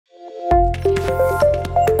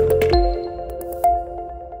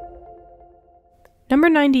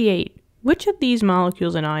Number 98. Which of these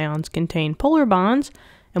molecules and ions contain polar bonds,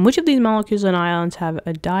 and which of these molecules and ions have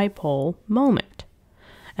a dipole moment?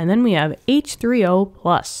 And then we have H3O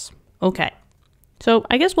plus. Okay, so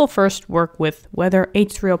I guess we'll first work with whether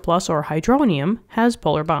H3O plus or hydronium has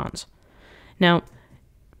polar bonds. Now,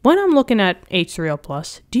 when I'm looking at H3O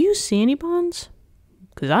plus, do you see any bonds?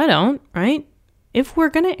 Because I don't, right? If we're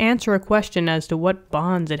going to answer a question as to what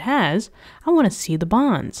bonds it has, I want to see the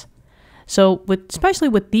bonds. So especially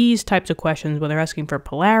with these types of questions, where they're asking for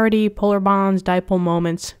polarity, polar bonds, dipole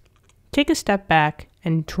moments, take a step back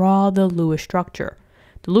and draw the Lewis structure.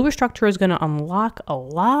 The Lewis structure is going to unlock a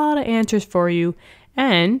lot of answers for you,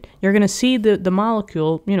 and you're going to see the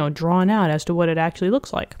molecule, drawn out as to what it actually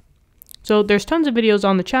looks like. So there's tons of videos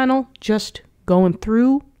on the channel just going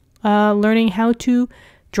through learning how to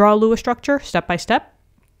draw a Lewis structure step by step.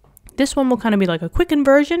 This one will kind of be like a quick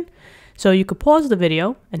inversion, so you could pause the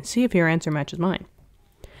video and see if your answer matches mine.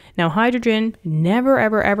 Now, hydrogen, never,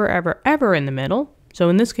 ever, ever, ever, ever in the middle. So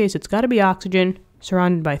in this case, it's got to be oxygen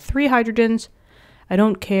surrounded by 3 hydrogens. I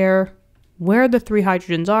don't care where the 3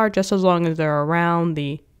 hydrogens are, just as long as they're around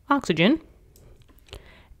the oxygen.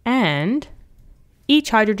 And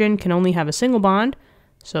each hydrogen can only have a single bond.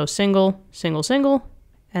 So single, single, single.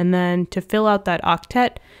 And then to fill out that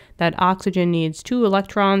octet, that oxygen needs 2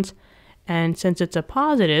 electrons. And since it's a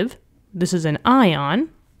positive, this is an ion.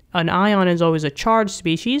 An ion is always a charged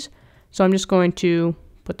species. So I'm just going to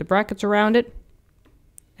put the brackets around it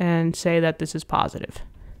and say that this is positive.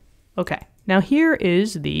 Okay, now here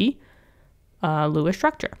is the Lewis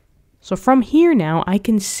structure. So from here now, I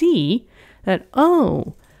can see that,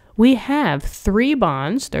 oh, we have 3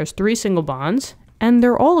 bonds. There's 3 single bonds, and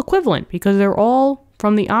they're all equivalent because they're all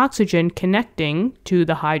from the oxygen connecting to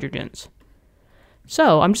the hydrogens.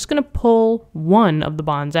 So I'm just going to pull one of the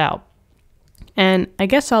bonds out. And I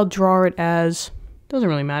guess I'll draw it as, doesn't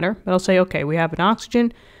really matter, but I'll say, okay, we have an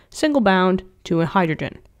oxygen, single bound to a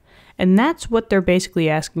hydrogen. And that's what they're basically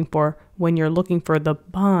asking for when you're looking for the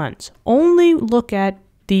bonds. Only look at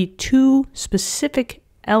the 2 specific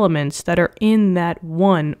elements that are in that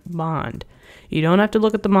one bond. You don't have to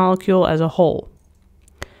look at the molecule as a whole.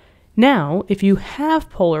 Now, if you have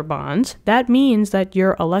polar bonds, that means that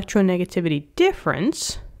your electronegativity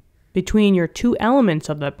difference between your 2 elements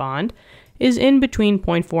of that bond is in between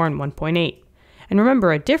 0.4 and 1.8. And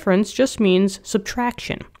remember, a difference just means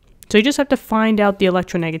subtraction. So you just have to find out the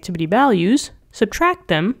electronegativity values, subtract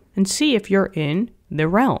them, and see if you're in the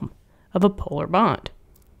realm of a polar bond.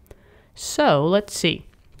 So let's see.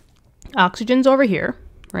 Oxygen's over here,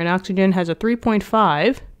 right? Oxygen has a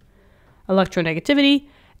 3.5 electronegativity,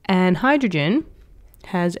 and hydrogen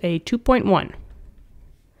has a 2.1.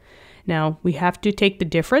 Now, we have to take the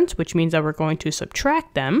difference, which means that we're going to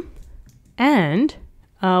subtract them. And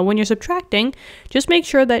when you're subtracting, just make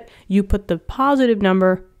sure that you put the positive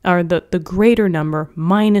number, or the greater number,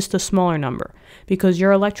 minus the smaller number, because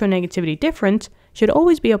your electronegativity difference should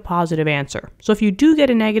always be a positive answer. So if you do get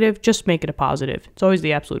a negative, just make it a positive. It's always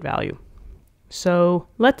the absolute value. So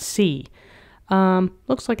let's see.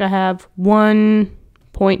 Looks like I have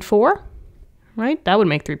 1.4, right? That would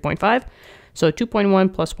make 3.5. So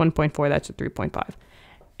 2.1 plus 1.4, that's a 3.5.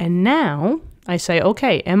 And now I say,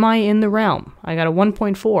 okay, am I in the realm? I got a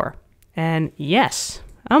 1.4. And yes,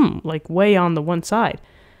 I'm like way on the one side.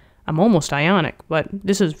 I'm almost ionic, but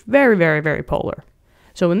this is very, very, very polar.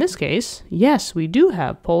 So in this case, yes, we do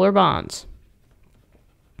have polar bonds.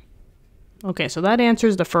 Okay, so that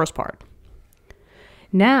answers the first part.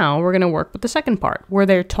 Now we're going to work with the second part, where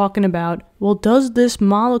they're talking about, well, does this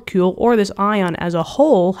molecule or this ion as a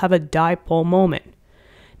whole have a dipole moment?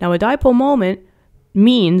 Now, a dipole moment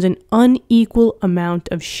means an unequal amount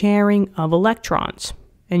of sharing of electrons.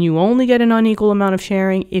 And you only get an unequal amount of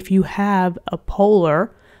sharing if you have a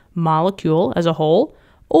polar molecule as a whole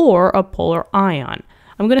or a polar ion.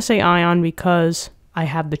 I'm going to say ion because I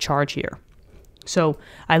have the charge here. So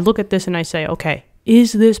I look at this and I say, okay,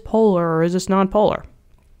 is this polar or is this nonpolar?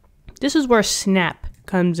 This is where SNAP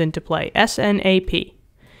comes into play, S-N-A-P.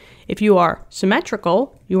 If you are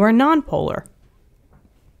symmetrical, you are nonpolar.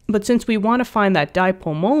 But since we want to find that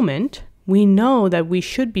dipole moment, we know that we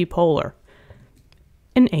should be polar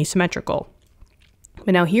and asymmetrical.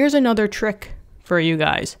 But now here's another trick for you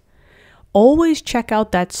guys. Always check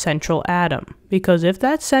out that central atom, because if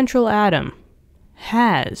that central atom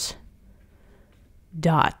has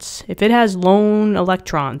dots, if it has lone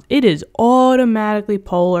electrons, it is automatically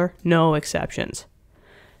polar, no exceptions.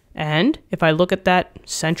 And if I look at that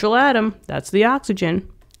central atom, that's the oxygen,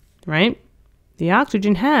 right? The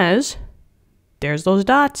oxygen has, there's those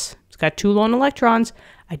dots. It's got 2 lone electrons.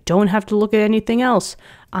 I don't have to look at anything else.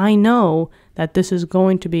 I know that this is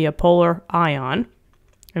going to be a polar ion.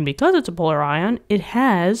 And because it's a polar ion, it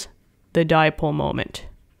has the dipole moment.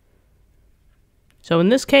 So in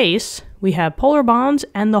this case, we have polar bonds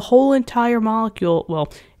and the whole entire molecule,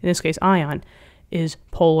 well, in this case ion, is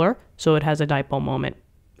polar, so it has a dipole moment.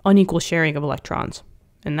 Unequal sharing of electrons.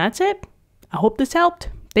 And that's it. I hope this helped.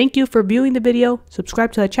 Thank you for viewing the video.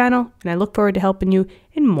 Subscribe to the channel, and I look forward to helping you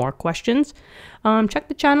in more questions. Check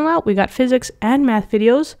the channel out. We got physics and math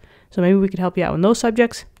videos, so maybe we could help you out in those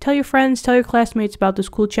subjects. Tell your friends, tell your classmates about this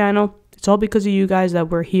cool channel. It's all because of you guys that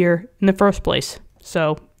we're here in the first place.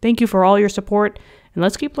 So thank you for all your support, and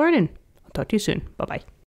let's keep learning. I'll talk to you soon.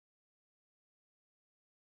 Bye-bye.